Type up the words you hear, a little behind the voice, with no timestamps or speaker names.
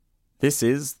This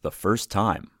is The First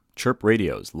Time, Chirp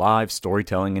Radio's live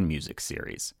storytelling and music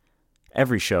series.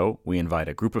 Every show, we invite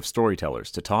a group of storytellers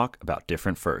to talk about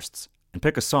different firsts and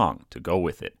pick a song to go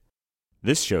with it.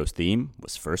 This show's theme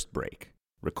was First Break,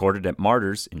 recorded at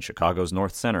Martyrs in Chicago's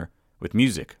North Center with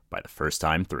music by the First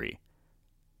Time 3.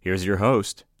 Here's your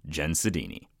host, Jenn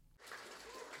Sodini.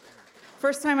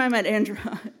 First time I met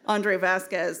Andre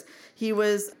Vasquez, he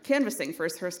was canvassing for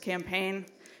his first campaign,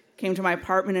 came to my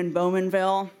apartment in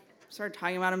Bowmanville, started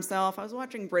talking about himself. I was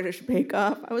watching British Bake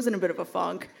Off. I was in a bit of a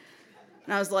funk.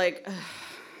 And I was like,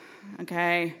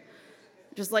 okay,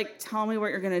 just tell me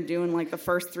what you're going to do in the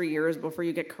first 3 years before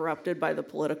you get corrupted by the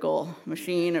political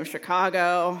machine of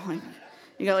Chicago.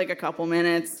 You got a couple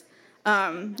minutes.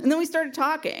 And then we started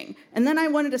talking. And then I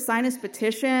wanted to sign his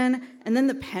petition. And then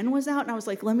the pen was out. And I was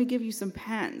like, let me give you some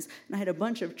pens. And I had a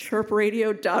bunch of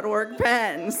chirpradio.org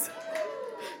pens.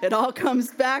 It all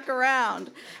comes back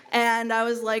around. And I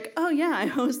was like, oh, yeah, I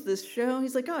host this show.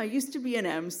 He's like, oh, I used to be an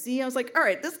MC. I was like, all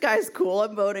right, this guy's cool.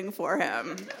 I'm voting for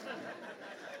him.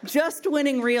 Just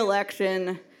winning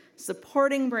re-election,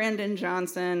 supporting Brandon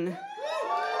Johnson.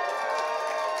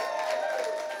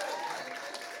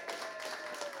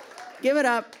 Give it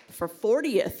up for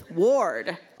 40th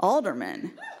Ward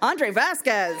Alderman, Andre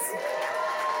Vasquez.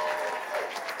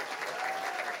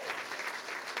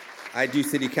 I do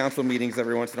city council meetings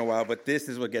every once in a while, but this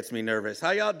is what gets me nervous.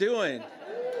 How y'all doing?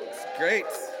 It's great.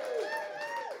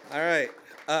 All right.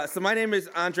 So my name is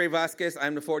Andre Vasquez.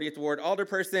 I'm the 40th Ward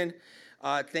Alderperson.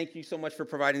 Thank you so much for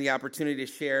providing the opportunity to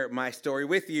share my story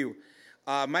with you.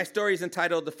 My story is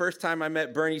entitled The First Time I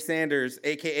Met Bernie Sanders,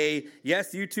 a.k.a.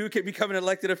 Yes, you too can become an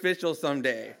elected official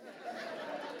someday.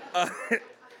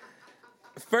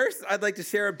 First, I'd like to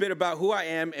share a bit about who I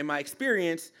am and my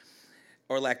experience,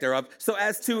 or lack thereof, so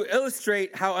as to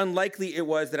illustrate how unlikely it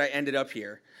was that I ended up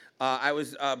here. I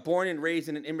was born and raised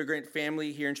in an immigrant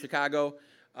family here in Chicago.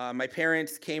 My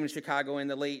parents came to Chicago in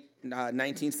the late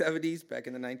 1970s, back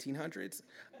in the 1900s.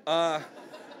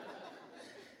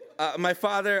 My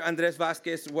father, Andres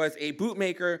Vasquez, was a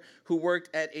bootmaker who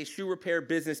worked at a shoe repair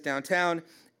business downtown,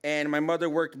 and my mother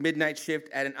worked midnight shift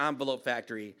at an envelope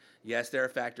factory. Yes, there are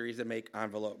factories that make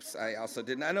envelopes. I also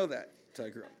did not know that until I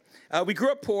grew up. We grew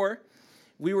up poor.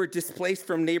 We were displaced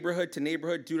from neighborhood to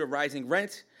neighborhood due to rising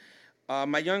rent.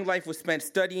 My young life was spent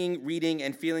studying, reading,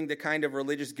 and feeling the kind of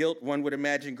religious guilt one would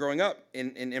imagine growing up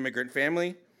in an immigrant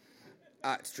family.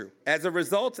 It's true. As a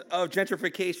result of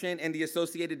gentrification and the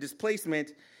associated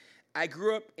displacement, I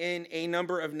grew up in a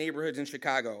number of neighborhoods in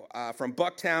Chicago, from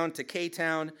Bucktown to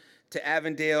K-Town to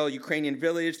Avondale, Ukrainian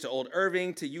Village to Old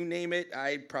Irving to you name it.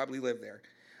 I probably lived there.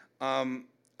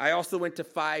 I also went to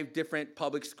 5 different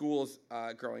public schools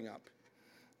growing up.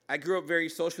 I grew up very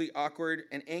socially awkward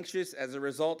and anxious as a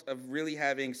result of really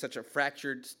having such a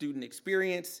fractured student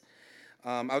experience.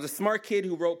 I was a smart kid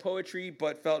who wrote poetry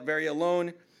but felt very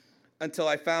alone until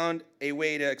I found a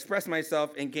way to express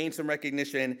myself and gain some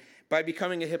recognition by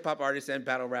becoming a hip-hop artist and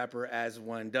battle rapper, as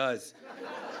one does.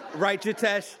 Right,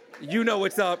 Jitesh? You know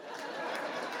what's up.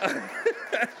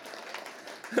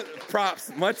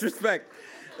 Props, much respect.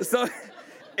 So,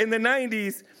 in the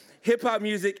 90s, hip-hop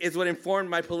music is what informed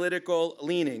my political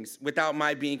leanings without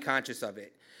my being conscious of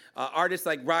it. Artists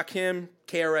like Rakim,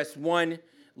 KRS-One,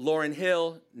 Lauryn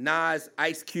Hill, Nas,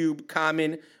 Ice Cube,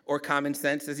 Common, or Common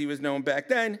Sense as he was known back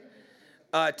then,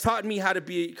 taught me how to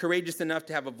be courageous enough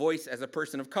to have a voice as a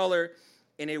person of color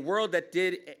in a world that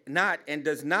did not and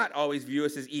does not always view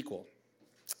us as equal.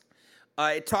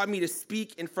 It taught me to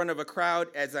speak in front of a crowd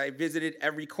as I visited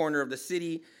every corner of the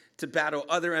city to battle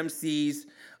other MCs.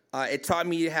 It taught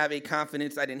me to have a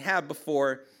confidence I didn't have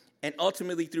before, and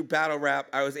ultimately through battle rap,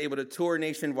 I was able to tour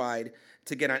nationwide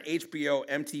to get on HBO,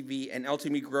 MTV, and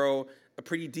ultimately grow a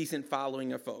pretty decent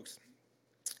following of folks.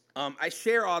 I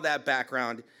share all that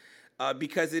background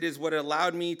because it is what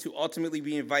allowed me to ultimately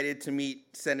be invited to meet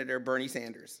Senator Bernie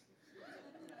Sanders.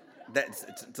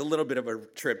 It's a little bit of a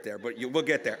trip there, but we'll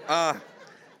get there. All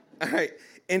right.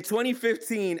 In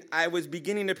 2015, I was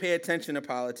beginning to pay attention to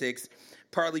politics,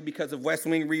 partly because of West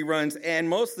Wing reruns, and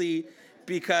mostly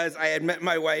because I had met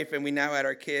my wife, and we now had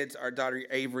our kids, our daughter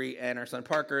Avery and our son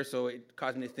Parker, so it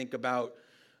caused me to think about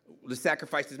the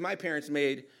sacrifices my parents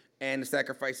made and the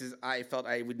sacrifices I felt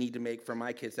I would need to make for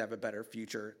my kids to have a better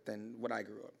future than what I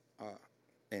grew up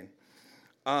in.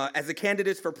 As the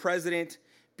candidates for president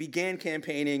began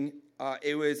campaigning,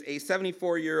 it was a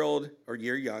 74-year-old, or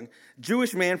year-young,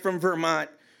 Jewish man from Vermont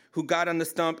who got on the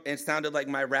stump and sounded like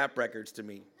my rap records to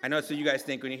me. I know that's what you guys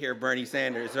think when you hear Bernie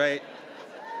Sanders, right?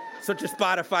 That's what your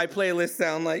Spotify playlists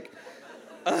sound like.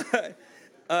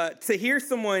 To hear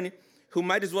someone who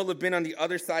might as well have been on the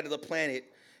other side of the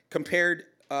planet compared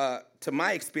to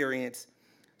my experience,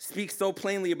 speaks so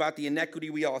plainly about the inequity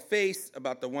we all face,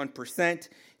 about the 1%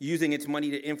 using its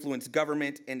money to influence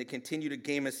government and to continue to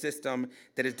game a system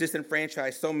that has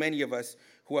disenfranchised so many of us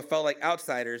who have felt like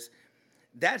outsiders.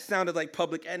 That sounded like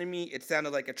Public Enemy. It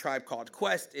sounded like A Tribe Called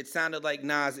Quest. It sounded like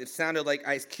Nas. It sounded like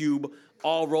Ice Cube,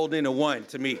 all rolled into one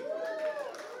to me.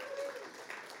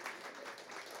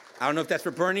 I don't know if that's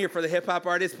for Bernie or for the hip-hop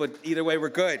artist, but either way, we're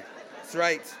good. That's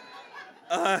right.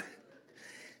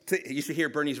 You should hear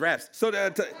Bernie's raps. So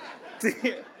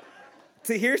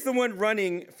to hear someone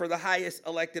running for the highest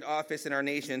elected office in our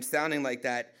nation sounding like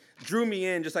that drew me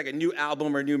in just like a new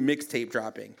album or new mixtape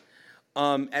dropping.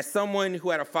 As someone who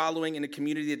had a following in a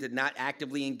community that did not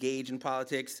actively engage in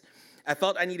politics, I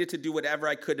felt I needed to do whatever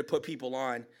I could to put people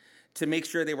on to make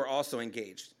sure they were also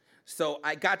engaged. So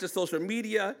I got to social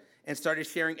media and started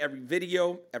sharing every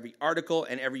video, every article,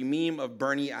 and every meme of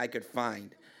Bernie I could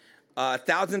find.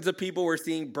 Thousands of people were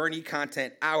seeing Bernie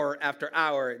content hour after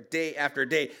hour, day after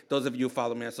day. Those of you who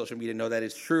follow me on social media know that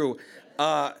is true.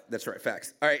 That's right,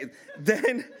 facts. All right,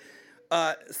 then,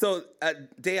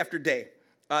 day after day.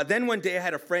 Then one day I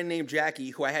had a friend named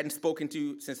Jackie, who I hadn't spoken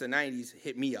to since the 90s,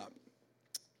 hit me up.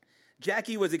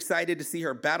 Jackie was excited to see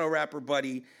her battle rapper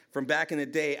buddy from back in the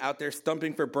day out there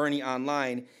stumping for Bernie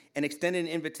online and extended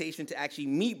an invitation to actually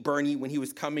meet Bernie when he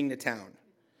was coming to town.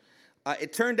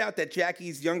 It turned out that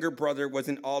Jackie's younger brother was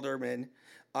an alderman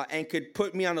and could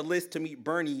put me on a list to meet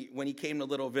Bernie when he came to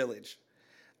Little Village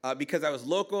because I was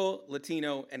local,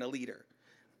 Latino, and a leader.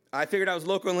 I figured I was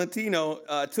local and Latino.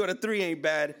 2 out of 3 ain't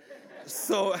bad.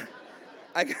 So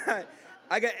I got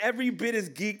every bit as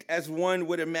geeked as one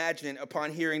would imagine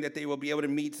upon hearing that they will be able to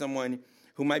meet someone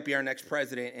who might be our next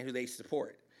president and who they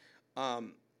support.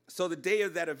 So the day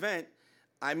of that event,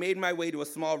 I made my way to a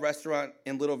small restaurant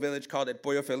in Little Village called El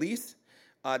Pollo Feliz.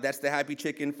 That's the happy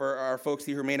chicken for our folks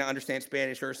here who may not understand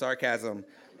Spanish or sarcasm.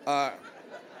 I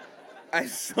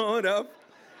showed up,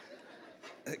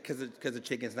 because the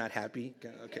chicken's not happy.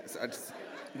 Okay, so I just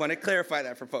want to clarify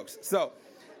that for folks. So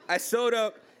I showed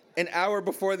up an hour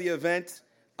before the event,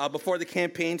 before the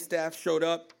campaign staff showed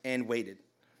up, and waited.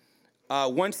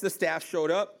 Once the staff showed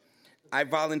up, I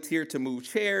volunteered to move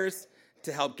chairs,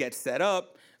 to help get set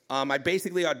up. I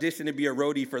basically auditioned to be a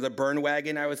roadie for the burn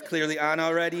wagon I was clearly on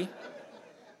already.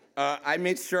 I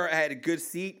made sure I had a good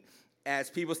seat as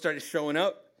people started showing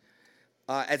up.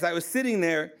 As I was sitting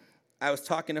there, I was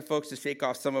talking to folks to shake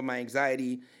off some of my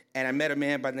anxiety, and I met a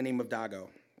man by the name of Dago.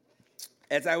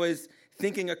 As I was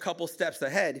thinking a couple steps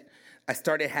ahead, I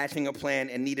started hatching a plan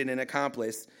and needed an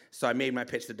accomplice, so I made my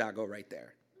pitch to Dago right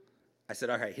there. I said,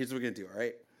 all right, here's what we're going to do, all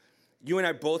right? You and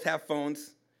I both have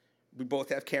phones. We both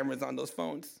have cameras on those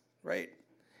phones, right?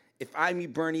 If I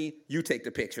meet Bernie, you take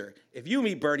the picture. If you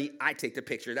meet Bernie, I take the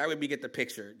picture. That way we get the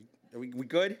picture. Are we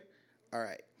good? All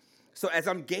right. So as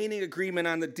I'm gaining agreement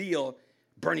on the deal,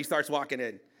 Bernie starts walking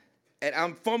in. And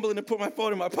I'm fumbling to put my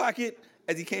phone in my pocket.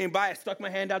 As he came by, I stuck my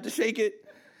hand out to shake it.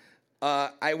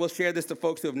 I will share this to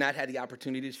folks who have not had the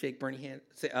opportunity to shake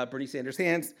Bernie Sanders'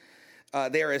 hands.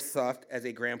 They are as soft as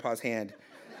a grandpa's hand.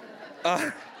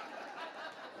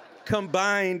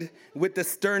 Combined with the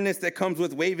sternness that comes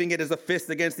with waving it as a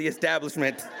fist against the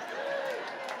establishment,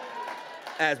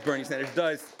 as Bernie Sanders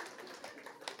does.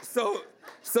 So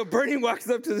Bernie walks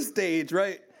up to the stage,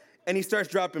 right? And he starts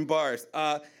dropping bars.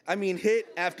 Hit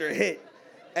after hit.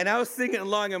 And I was singing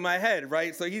along in my head,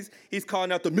 right? So he's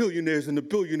calling out the millionaires and the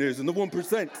billionaires and the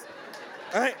 1%.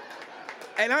 All right?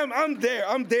 And I'm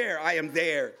there, I am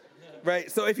there, right?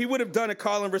 So if he would have done a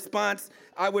call and response,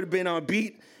 I would have been on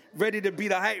beat, ready to be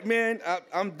the hype man.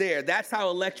 I'm there. That's how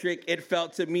electric it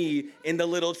felt to me in the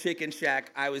little chicken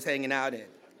shack I was hanging out in.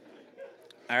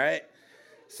 All right?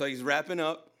 So he's wrapping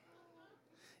up,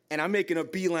 and I'm making a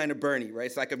beeline to Bernie, right?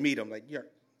 So I could meet him. Like,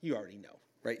 you already know,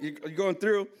 right? You're going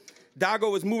through.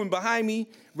 Dago was moving behind me,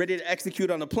 ready to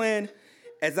execute on the plan.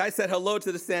 As I said hello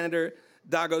to the senator,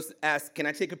 Dago asked, can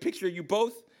I take a picture of you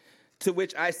both? To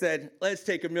which I said, let's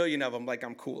take 1 million of them, like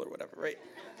I'm cool or whatever, right?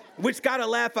 Which got a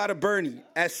laugh out of Bernie,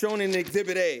 as shown in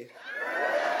Exhibit A.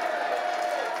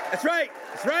 That's right.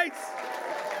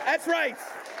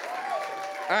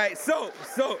 All right, so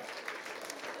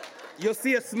you'll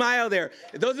see a smile there.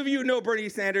 Those of you who know Bernie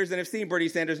Sanders and have seen Bernie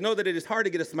Sanders know that it is hard to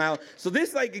get a smile. So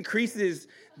this increases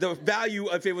the value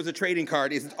if it was a trading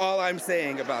card, is all I'm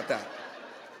saying about that.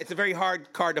 It's a very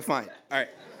hard card to find. All right.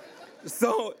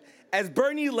 So as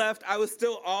Bernie left, I was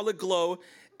still all aglow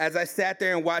as I sat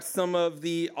there and watched some of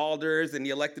the alders and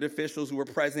the elected officials who were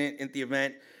present at the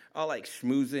event, all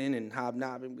schmoozing and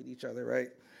hobnobbing with each other, right?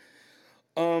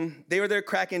 They were there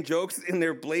cracking jokes in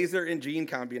their blazer and jean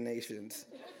combinations.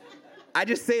 I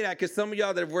just say that because some of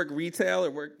y'all that have worked retail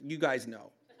or you guys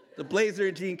know. The blazer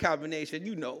and jean combination,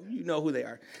 you know who they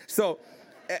are. So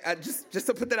just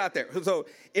to put that out there. So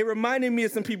it reminded me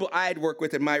of some people I had worked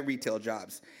with in my retail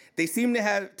jobs. They seem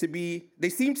to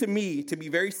me to be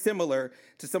very similar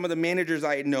to some of the managers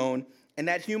I had known, and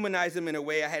that humanized them in a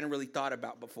way I hadn't really thought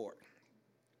about before.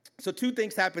 So 2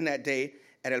 things happened that day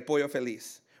at El Pollo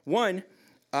Feliz. One,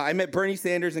 I met Bernie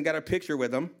Sanders and got a picture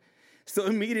with him. So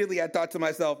immediately I thought to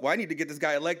myself, well, I need to get this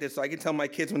guy elected so I can tell my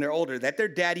kids when they're older that their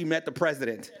daddy met the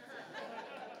president.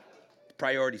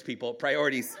 Priorities, people,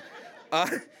 priorities.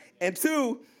 And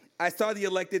 2, I saw the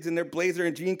electeds in their blazer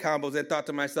and jean combos and thought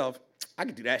to myself, I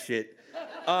could do that shit.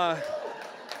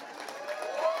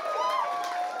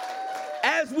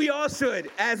 As we all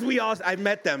should. I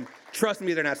met them. Trust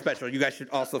me, they're not special. You guys should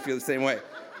also feel the same way.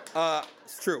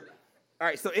 It's true. All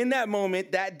right, so in that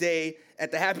moment, that day,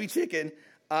 at the Happy Chicken,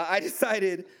 I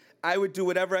decided I would do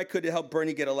whatever I could to help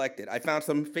Bernie get elected. I found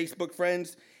some Facebook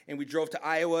friends, and we drove to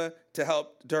Iowa to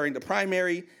help during the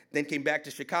primary, then came back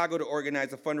to Chicago to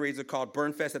organize a fundraiser called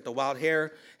Burn Fest at the Wild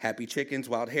Hare. Happy Chickens,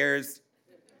 Wild Hares,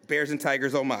 Bears and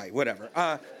Tigers, oh my, whatever.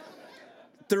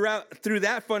 Through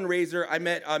that fundraiser, I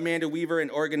met Amanda Weaver, an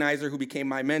organizer who became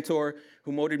my mentor,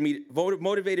 who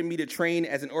motivated me to train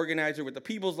as an organizer with the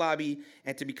People's Lobby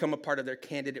and to become a part of their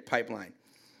candidate pipeline.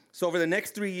 So over the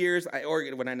next 3 years,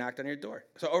 when I knocked on your door.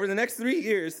 So over the next 3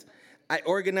 years, I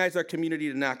organized our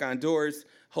community to knock on doors,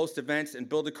 host events, and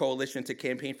build a coalition to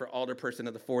campaign for alderperson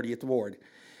of the 40th Ward.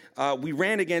 We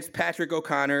ran against Patrick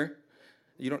O'Connor.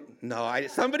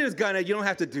 Somebody was gonna. You don't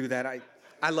have to do that.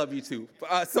 I love you too.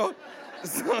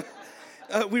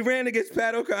 We ran against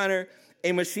Pat O'Connor,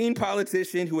 a machine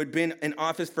politician who had been in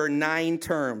office for 9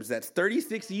 terms. That's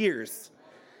 36 years.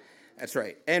 That's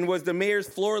right. And was the mayor's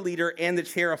floor leader and the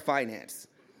chair of finance.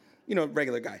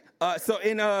 Regular guy. So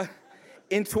in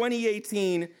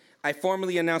 2018, I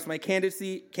formally announced my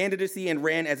candidacy and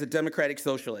ran as a Democratic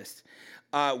Socialist.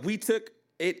 We took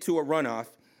it to a runoff,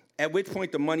 at which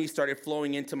point the money started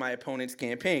flowing into my opponent's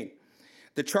campaign.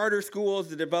 The charter schools,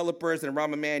 the developers, and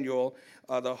Rahm Emanuel,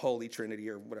 the Holy Trinity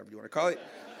or whatever you want to call it,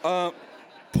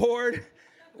 poured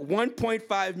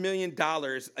 $1.5 million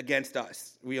against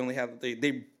us. We only have,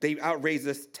 they outraised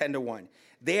us 10-1.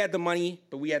 They had the money,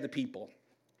 but we had the people.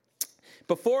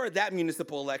 Before that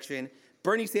municipal election,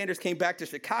 Bernie Sanders came back to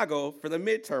Chicago for the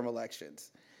midterm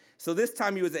elections. So this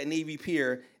time he was at Navy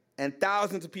Pier, and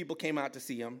thousands of people came out to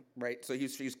see him, right? So he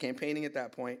was campaigning at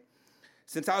that point.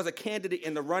 Since I was a candidate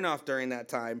in the runoff during that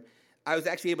time, I was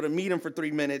actually able to meet him for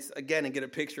 3 minutes again and get a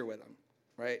picture with him,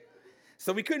 right?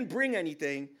 So we couldn't bring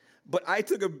anything, but I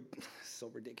took so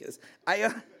ridiculous.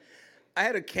 I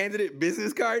had a candidate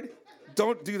business card.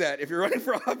 Don't do that. If you're running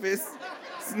for office,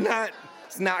 it's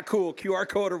not cool. QR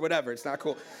code or whatever, it's not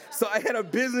cool. So I had a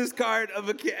business card of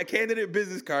a candidate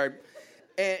business card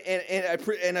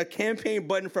and a campaign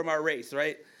button from our race,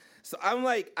 right? So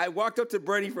I walked up to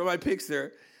Bernie for my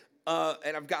picture,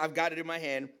 and I've got it in my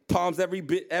hand. Palms every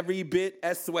bit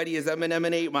as sweaty as Eminem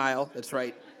in 8 Mile. That's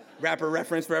right. Rapper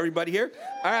reference for everybody here.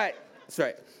 All right. That's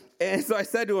right. And so I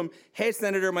said to him, hey,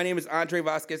 Senator, my name is Andre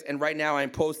Vasquez, and right now I'm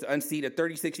posed to unseat a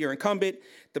 36-year incumbent,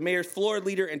 the mayor's floor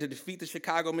leader, and to defeat the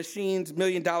Chicago Machine's $1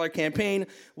 million campaign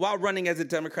while running as a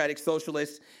Democratic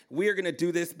Socialist. We are going to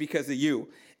do this because of you.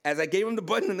 As I gave him the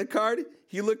button and the card,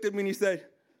 he looked at me and he said,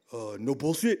 no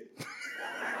bullshit.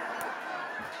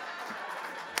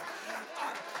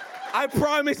 I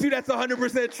promise you that's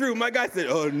 100% true. My guy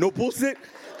said, no bullshit.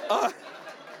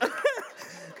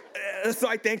 So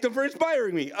I thanked him for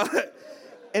inspiring me.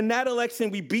 In that election,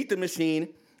 we beat the machine.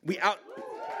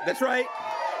 That's right.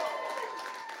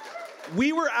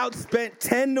 We were outspent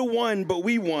 10-1, but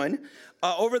we won.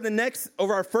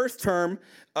 Over our first term,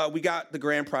 we got the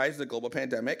grand prize, the global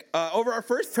pandemic. Over our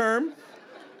first term,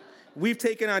 we've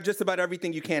taken on just about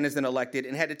everything you can as an elected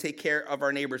and had to take care of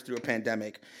our neighbors through a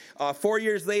pandemic. 4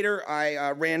 years later,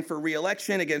 I ran for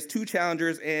re-election against 2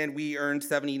 challengers, and we earned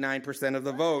 79% of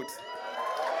the vote.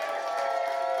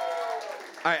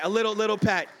 All right, a little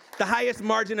pat. The highest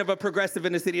margin of a progressive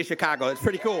in the city of Chicago. It's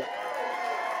pretty cool.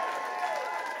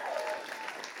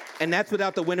 And that's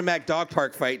without the Winnemac dog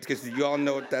park fight, because you all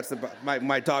know what that's about.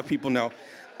 My dog people know.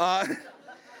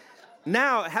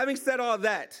 Now, having said all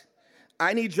that,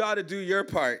 I need y'all to do your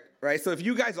part, right? So if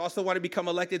you guys also want to become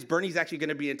elected, Bernie's actually going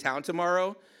to be in town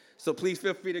tomorrow. So please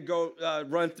feel free to go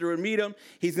run through and meet him.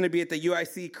 He's going to be at the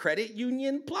UIC Credit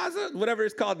Union Plaza, whatever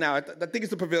it's called now. I think it's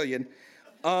the Pavilion.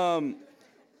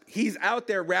 He's out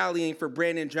there rallying for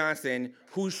Brandon Johnson,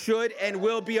 who should and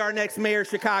will be our next mayor of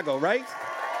Chicago, right?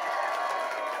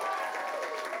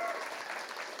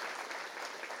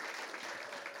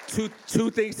 Two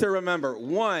things to remember.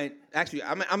 One, actually,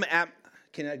 I'm an app.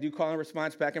 Can I do call and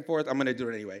response back and forth? I'm going to do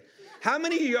it anyway. How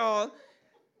many of y'all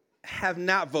have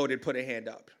not voted? Put a hand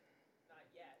up.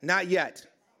 Not yet.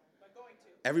 But going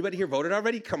to. Everybody here voted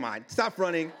already? Come on. Stop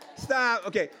running. Stop.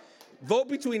 Okay. Vote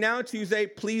between now and Tuesday.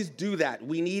 Please do that.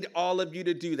 We need all of you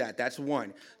to do that. That's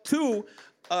one. Two,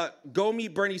 go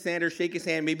meet Bernie Sanders, shake his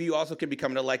hand. Maybe you also can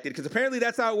become elected, because apparently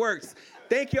that's how it works.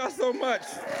 Thank you all so much.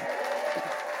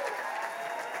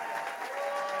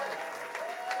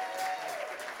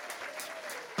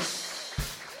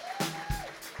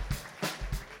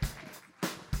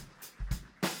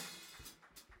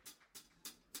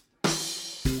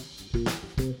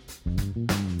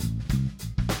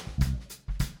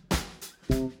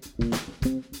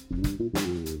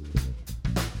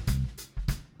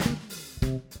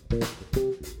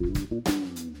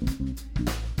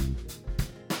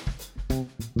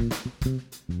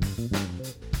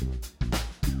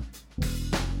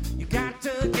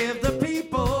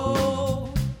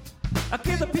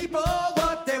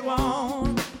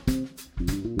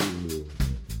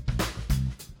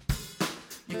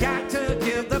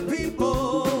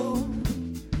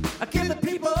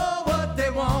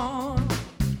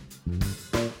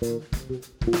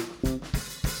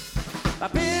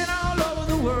 I've been all over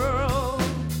the world,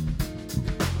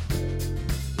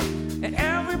 and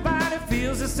everybody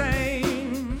feels the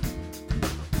same.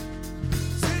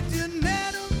 Said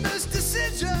unanimous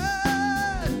decision.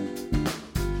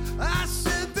 I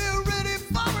said they're ready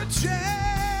for a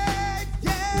change.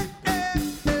 Yeah, yeah,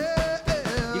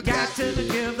 yeah. You got to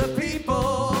give the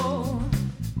people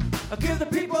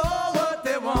what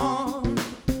they want.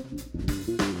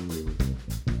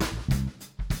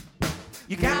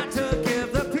 You got to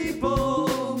give the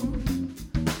people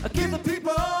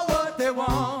what they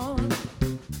want.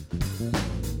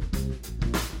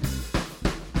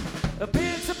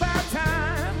 It's about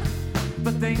time,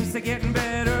 but things are getting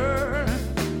better.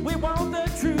 We want the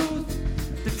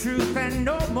truth and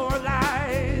no more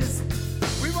lies.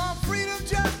 We want freedom,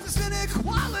 justice, and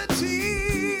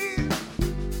equality.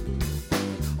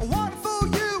 One for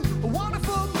you, one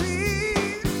for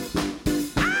me.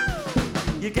 Ow!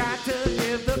 You got to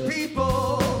give the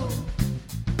people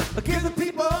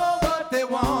what they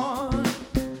want.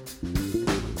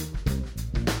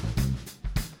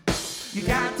 You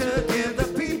got to give the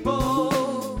people what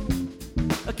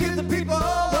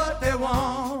they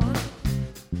want.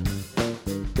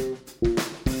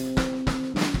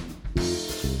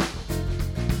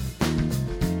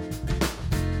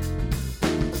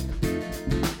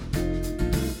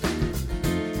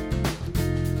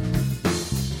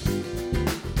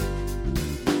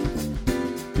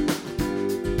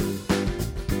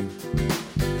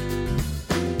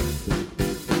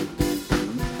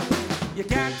 You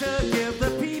got to give the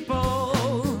people what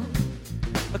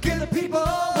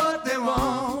they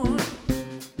want.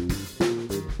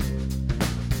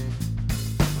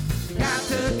 You got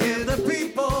to give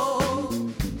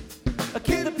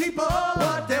the people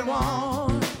what they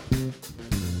want.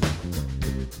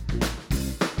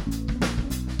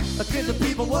 Give the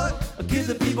people what? Give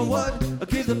the people what?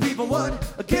 Give the people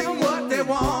what? Give them what they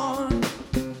want.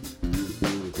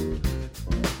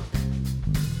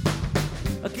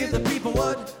 Give the people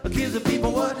what? Give the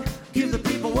people what? Give the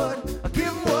people what? Give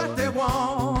them what they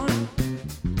want.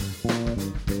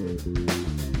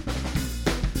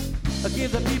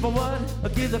 Give the people what?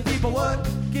 Give the people what?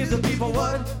 Give the people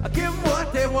what? Give them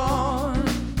what they want.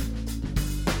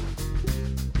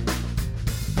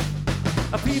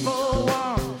 People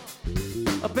want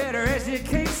a better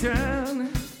education.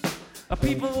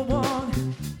 People want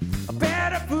a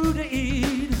better food to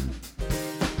eat.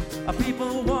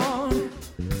 People want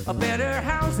a better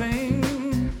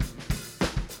housing.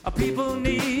 People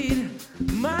need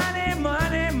money,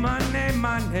 money, money,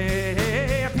 money.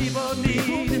 People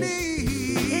need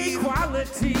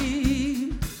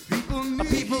equality.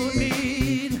 People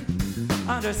need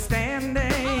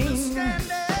understanding.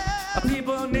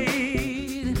 People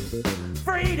need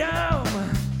freedom.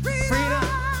 Freedom.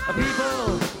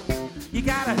 People, you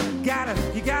gotta get it.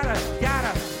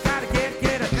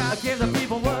 Give the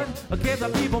people what? Give the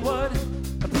people what?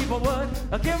 People what?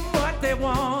 Give them what they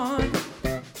want.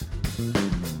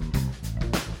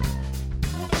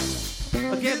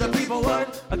 Give the people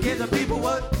what? Give the people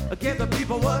what? Give the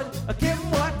people what? Give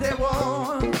them what they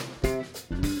want.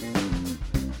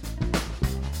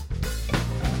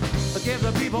 Give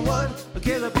the people what?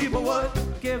 Give the people what?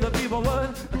 Give the people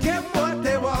what? Give them what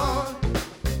they want.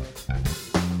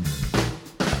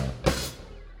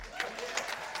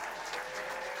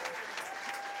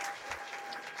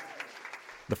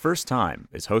 The First Time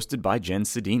is hosted by Jenn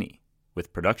Sodini.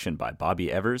 with production by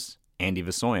Bobby Evers, Andy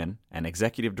Vasoyan, and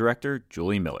Executive Director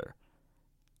Julie Mueller.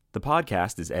 The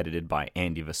podcast is edited by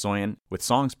Andy Vasoyan, with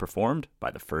songs performed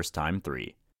by the First Time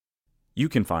 3. You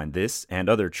can find this and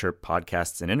other Chirp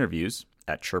podcasts and interviews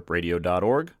at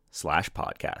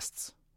chirpradio.org/podcasts.